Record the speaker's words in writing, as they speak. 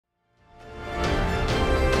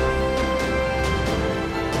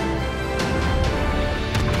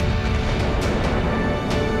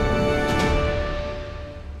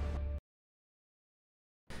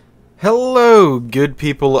Hello, good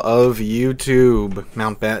people of YouTube.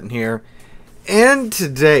 Mountbatten here. And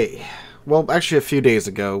today, well, actually a few days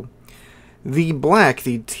ago, the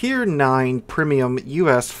Tier 9 Premium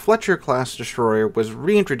US Fletcher-class destroyer was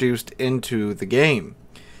reintroduced into the game.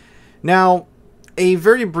 Now, a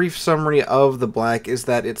very brief summary of the Black is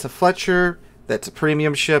that it's a Fletcher that's a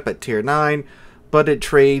premium ship at Tier 9, but it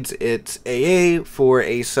trades its AA for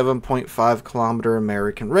a 7.5 kilometer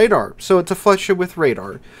American radar. So it's a Fletcher with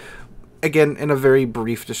radar. Again, in a very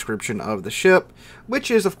brief description of the ship,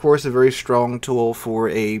 which is, of course, a very strong tool for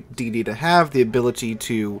a DD to have, the ability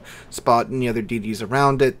to spot any other DDs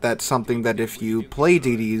around it. That's something that if you play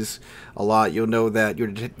DDs a lot, you'll know that your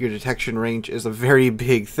detection range is a very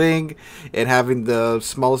big thing, and having the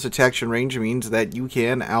smallest detection range means that you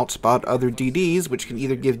can outspot other DDs, which can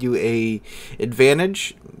either give you a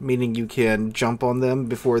advantage, meaning you can jump on them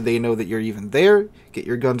before they know that you're even there, get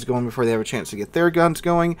your guns going before they have a chance to get their guns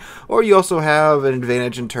going, or you also have an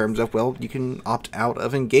advantage in terms of, well, you can opt out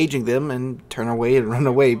of engaging them and turn away and run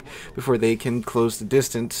away before they can close the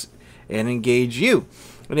distance and engage you.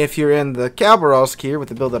 And if you're in the Khabarovsk here with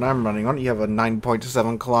the build that I'm running on, you have a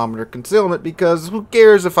 9.7 kilometer concealment, because who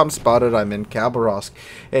cares if I'm spotted? I'm in Khabarovsk.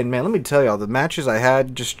 And man, let me tell y'all, the matches I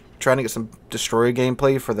had just trying to get some destroyer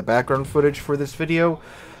gameplay for the background footage for this video,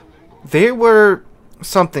 they were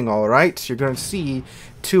something, alright. You're going to see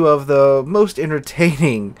two of the most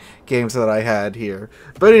entertaining games that I had here.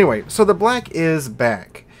 But anyway, so the Black is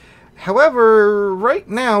back. However, right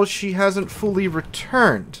now she hasn't fully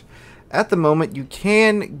returned. At the moment, you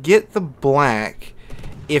can get the Black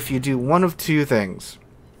if you do one of two things.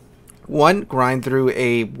 One, grind through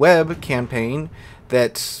a web campaign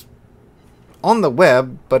that's on the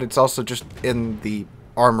web, but it's also just in the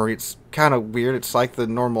armory. It's kind of weird. It's like the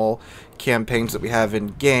normal campaigns that we have in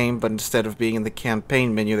game, but instead of being in the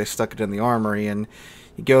campaign menu, they stuck it in the armory, and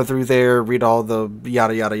you go through there, read all the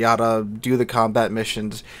yada yada yada, do the combat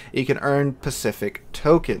missions. You can earn Pacific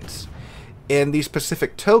tokens, and these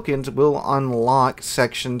Pacific tokens will unlock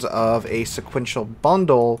sections of a sequential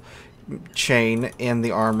bundle chain in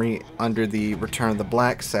the armory under the Return of the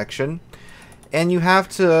Black section. And you have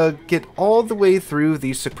to get all the way through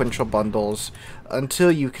these sequential bundles until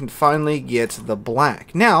you can finally get the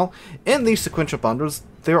Black. Now, in these sequential bundles,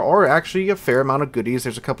 there are actually a fair amount of goodies.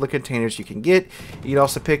 There's a couple of containers you can get. You can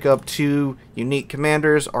also pick up two unique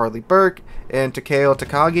commanders, Arleigh Burke and Takeo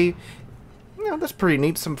Takagi. You know, that's pretty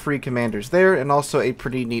neat. Some free commanders there, and also a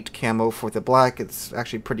pretty neat camo for the Black. It's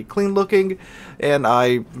actually pretty clean looking, and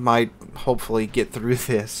I might hopefully get through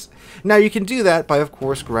this. Now, you can do that by, of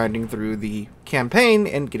course, grinding through the campaign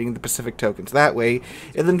and getting the Pacific tokens that way.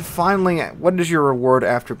 And then finally, what is your reward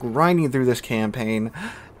after grinding through this campaign?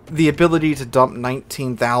 The ability to dump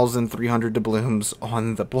 19,300 doubloons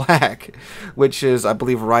on the Black, which is, I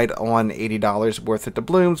believe, right on $80 worth of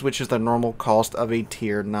doubloons, which is the normal cost of a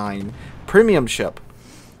Tier 9 premium ship.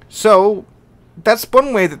 So, that's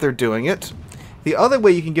one way that they're doing it. The other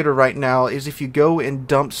way you can get it right now is if you go and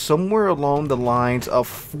dump somewhere along the lines of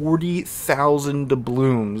 40,000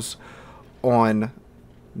 doubloons on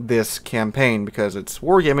this campaign, because it's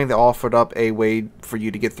Wargaming. They offered up a way for you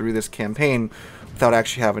to get through this campaign without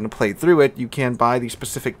actually having to play through it. You can buy these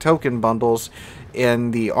specific token bundles in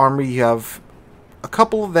the armory. You have a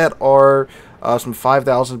couple that are some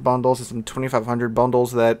 5,000 bundles and some 2,500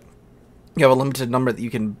 bundles that you have a limited number that you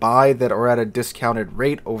can buy that are at a discounted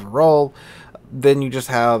rate overall. Then you just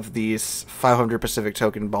have these 500 Pacific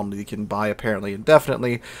token bundle you can buy apparently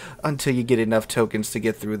indefinitely until you get enough tokens to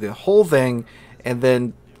get through the whole thing, and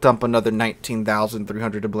then dump another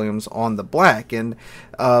 19,300 doubloons on the Black. And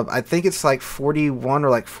I think it's like 41 or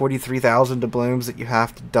like 43,000 doubloons that you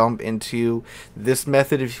have to dump into this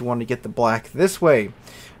method if you want to get the Black this way.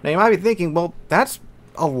 Now you might be thinking, well, that's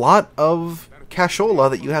a lot of cashola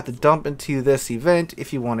that you have to dump into this event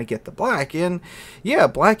if you want to get the Black. And yeah,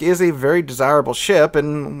 Black is a very desirable ship,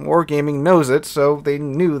 and Wargaming knows it, so they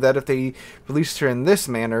knew that if they released her in this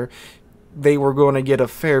manner, they were going to get a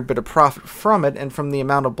fair bit of profit from it. And from the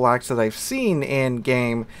amount of Blacks that I've seen in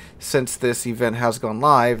game since this event has gone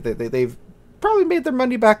live, they've probably made their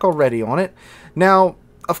money back already on it. Now,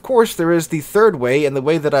 of course, there is the third way, and the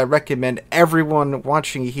way that I recommend everyone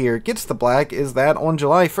watching here gets the Black is that on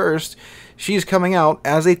July 1st, she's coming out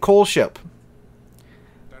as a coal ship.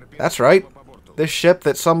 That's right. This ship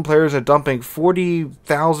that some players are dumping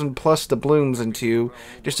 40,000 plus doubloons into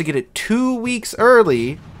just to get it 2 weeks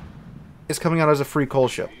early is coming out as a free coal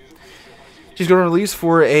ship. She's going to release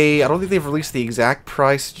for a, I don't think they've released the exact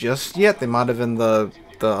price just yet. They might have in the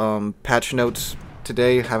patch notes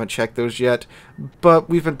today. Haven't checked those yet, but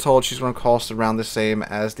we've been told she's going to cost around the same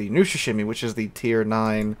as the Nushishimi, which is the Tier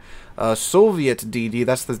 9 Soviet DD.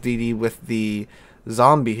 That's the DD with the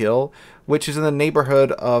zombie hill, which is in the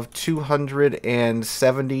neighborhood of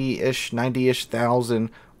 270-ish, 90-ish thousand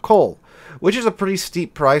coal, which is a pretty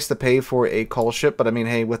steep price to pay for a coal ship. But I mean,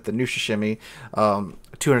 hey, with the Nushishimi,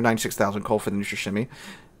 296,000 coal for the Nushishimi,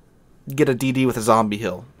 get a DD with a zombie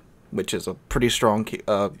hill, which is a pretty strong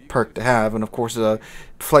perk to have. And of course, a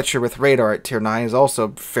Fletcher with radar at tier 9 is also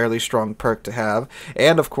a fairly strong perk to have.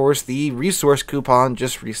 And of course, the resource coupon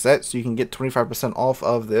just reset, so you can get 25% off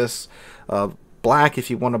of this black if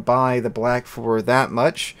you want to buy the black for that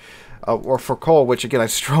much. Or for coal, which again I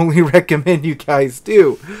strongly recommend you guys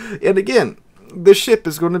do. And again, the ship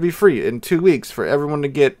is going to be free in 2 weeks for everyone to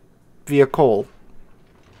get via coal.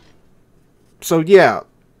 So yeah,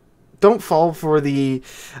 don't fall for the...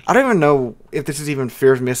 I don't even know if this is even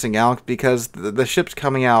fear of missing out, because the ship's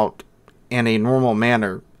coming out in a normal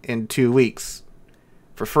manner in 2 weeks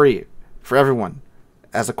for free for everyone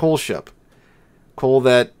as a coal ship. Coal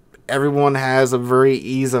that everyone has a very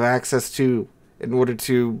ease of access to in order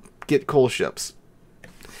to get coal ships.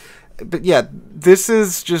 But yeah, this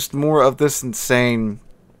is just more of this insane...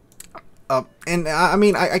 and I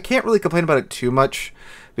mean, I can't really complain about it too much,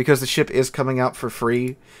 because the ship is coming out for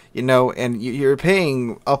free, you know, and you're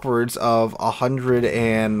paying upwards of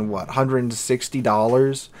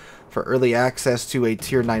 $160 for early access to a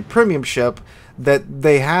tier 9 premium ship that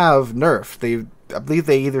they have nerfed. I believe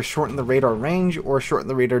they either shortened the radar range or shortened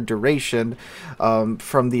the radar duration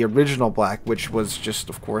from the original black, which was just,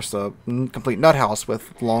 of course, a complete nuthouse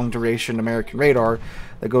with long duration American radar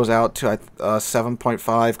that goes out to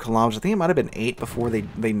 7.5 kilometers. I think it might have been 8 before they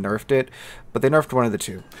nerfed it, but they nerfed one of the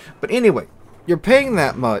two. But anyway, you're paying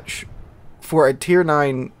that much for a tier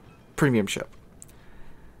 9 premium ship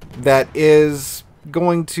that is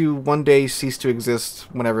going to one day cease to exist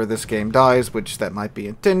whenever this game dies, which that might be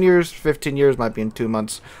in 10 years, 15 years, might be in 2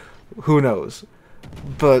 months, who knows.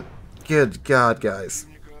 But good God, guys,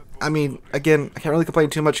 I mean, again, I can't really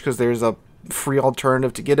complain too much because there's a free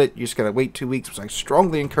alternative to get it. You just gotta wait 2 weeks, which I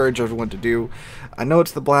strongly encourage everyone to do. I know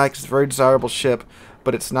it's the black, it's a very desirable ship,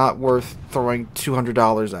 but it's not worth throwing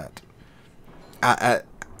 $200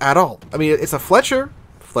 at all. I mean, it's a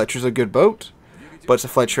Fletcher's a good boat, but it's a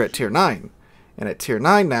Fletcher at tier 9. And at tier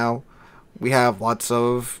 9 now, we have lots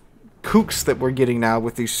of kooks that we're getting now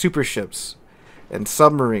with these super ships and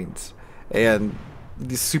submarines and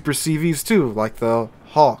these super CVs too, like the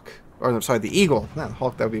Hawk, or I'm sorry, the Eagle. Not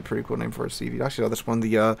Hawk, that would be a pretty cool name for a CV. Actually, no, that's one of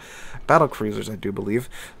the battle cruisers, I do believe.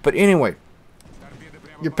 But anyway,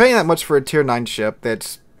 you're paying that much for a tier 9 ship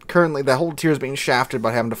that's currently, the whole tier is being shafted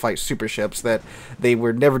by having to fight super ships that they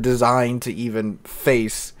were never designed to even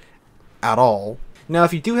face at all. Now,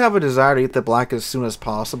 if you do have a desire to get the black as soon as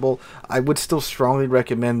possible, I would still strongly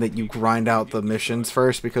recommend that you grind out the missions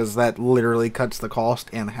first, because that literally cuts the cost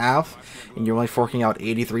in half, and you're only forking out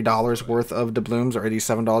 $83 worth of doubloons, or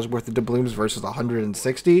 $87 worth of doubloons versus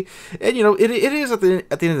 $160. And, you know, it is, at the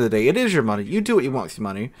end of the day, it is your money. You do what you want with your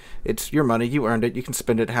money. It's your money. You earned it. You can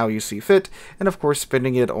spend it how you see fit. And, of course,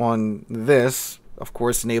 spending it on this, of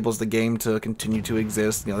course, enables the game to continue to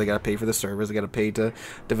exist. You know, they got to pay for the servers, they got to pay to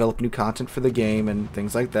develop new content for the game and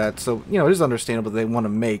things like that. So, you know, it is understandable they want to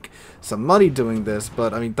make some money doing this,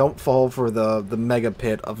 but I mean, don't fall for the mega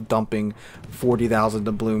pit of dumping 40,000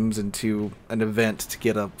 doubloons into an event to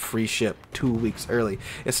get a free ship 2 weeks early.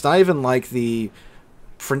 It's not even like the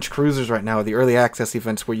French cruisers right now, the early access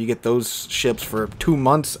events where you get those ships for 2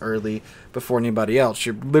 months early before anybody else.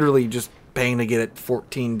 You're literally just paying to get it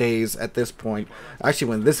 14 days at this point. Actually,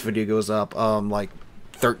 when this video goes up, like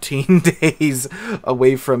 13 days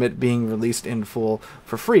away from it being released in full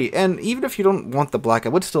for free. And even if you don't want the black, I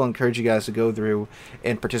would still encourage you guys to go through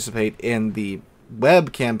and participate in the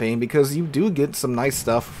web campaign, because you do get some nice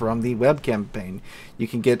stuff from the web campaign. You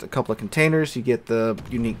can get a couple of containers, you get the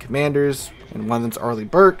unique commanders, and one of them's Arleigh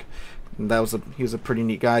Burke. And he was a pretty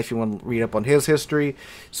neat guy if you want to read up on his history.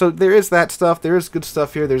 So there is that stuff. There is good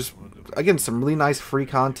stuff here. There's, again, some really nice free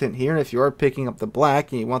content here. And if you are picking up the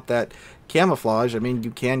black and you want that camouflage, I mean,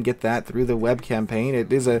 you can get that through the web campaign.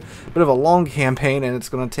 It is a bit of a long campaign, and it's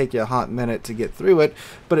going to take you a hot minute to get through it.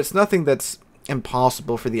 But it's nothing that's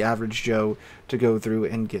impossible for the average Joe to go through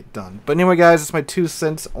and get done. But anyway, guys, that's my 2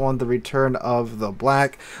 cents on the return of the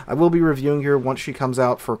black. I will be reviewing her once she comes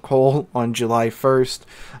out for coal on July 1st.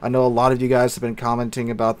 I know a lot of you guys have been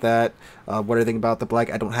commenting about that. What do you think about the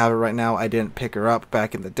black? I don't have it right now. I didn't pick her up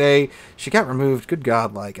back in the day. She got removed, good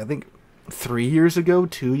God, like, I think 3 years ago,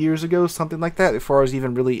 2 years ago, something like that, before I was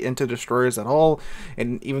even really into destroyers at all.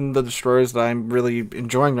 And even the destroyers that I'm really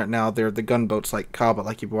enjoying right now, they're the gunboats like Kaba,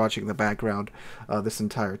 like you've been watching in the background this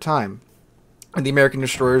entire time. And the American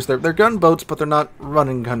destroyers, they're gunboats, but they're not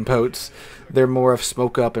running gunboats. They're more of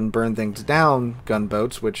smoke up and burn things down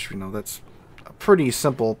gunboats, which, you know, that's a pretty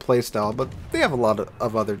simple playstyle, but they have a lot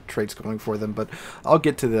of other traits going for them, but I'll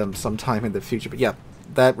get to them sometime in the future. But yeah,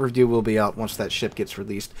 that review will be out once that ship gets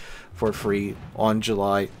released for free on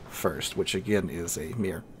July 1st, which again is a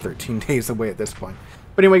mere 13 days away at this point.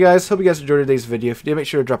 But anyway, guys, hope you guys enjoyed today's video. If you did, make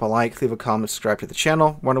sure to drop a like, leave a comment, subscribe to the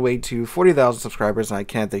channel. We're on our way to 40,000 subscribers, and I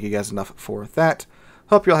can't thank you guys enough for that.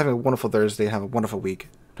 Hope you're all having a wonderful Thursday. Have a wonderful week.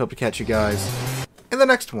 Hope to catch you guys in the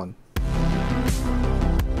next one.